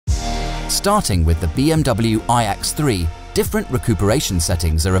Starting with the BMW iX3, different recuperation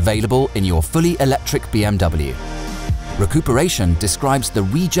settings are available in your fully electric BMW. Recuperation describes the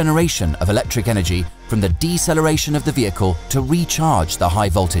regeneration of electric energy from the deceleration of the vehicle to recharge the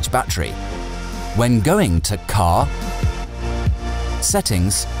high-voltage battery. When going to Car,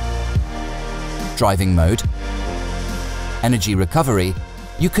 Settings, Driving Mode, Energy Recovery,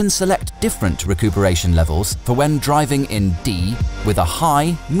 you can select different recuperation levels for when driving in D with a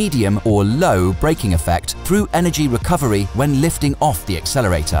high, medium or low braking effect through energy recovery when lifting off the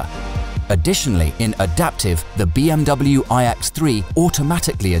accelerator. Additionally, in Adaptive, the BMW iX3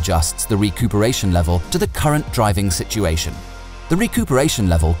 automatically adjusts the recuperation level to the current driving situation. The recuperation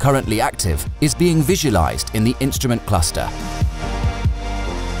level currently active is being visualized in the instrument cluster.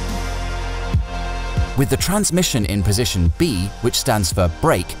 With the transmission in position B, which stands for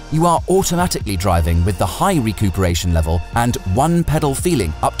brake, you are automatically driving with the high recuperation level and one pedal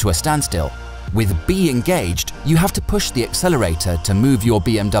feeling up to a standstill. With B engaged, you have to push the accelerator to move your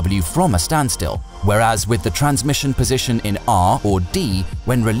BMW from a standstill, whereas with the transmission position in R or D,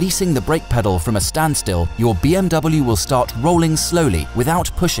 when releasing the brake pedal from a standstill, your BMW will start rolling slowly without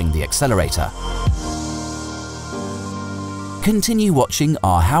pushing the accelerator. Continue watching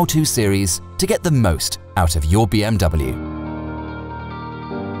our How-To series to get the most out of your BMW.